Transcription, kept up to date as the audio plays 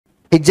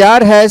A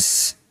jar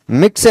has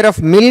mixture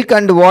of milk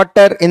and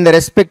water in the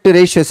respective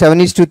ratio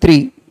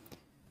 7:3.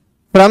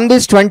 From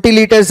this 20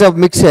 liters of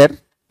mixture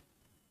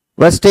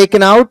was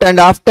taken out, and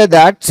after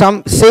that some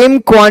same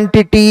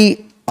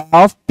quantity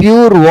of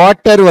pure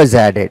water was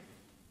added.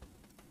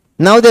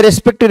 Now the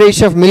respective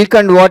ratio of milk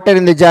and water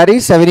in the jar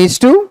is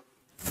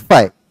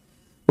 7:5.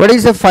 What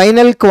is the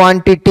final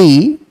quantity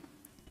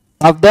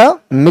of the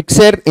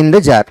mixture in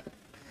the jar?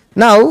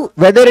 Now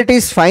whether it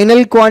is final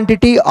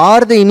quantity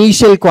or the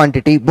initial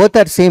quantity, both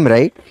are same,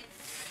 right?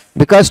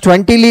 Because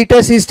 20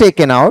 liters is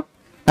taken out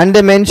and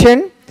they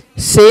mention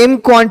same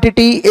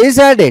quantity is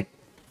added.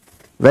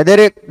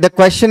 Whether the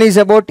question is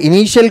about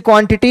initial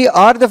quantity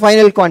or the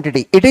final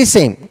quantity, it is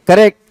same,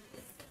 correct?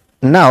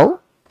 Now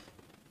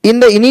in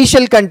the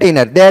initial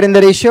container, they are in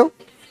the ratio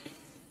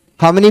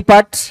how many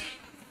parts?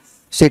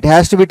 So it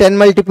has to be 10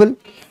 multiple.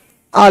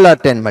 All are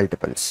 10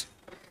 multiples.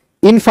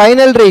 In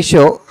final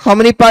ratio, how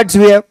many parts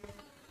we have?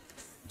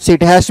 So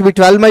it has to be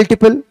 12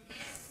 multiple,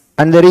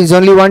 and there is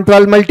only one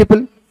 12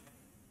 multiple.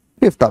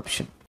 Fifth option.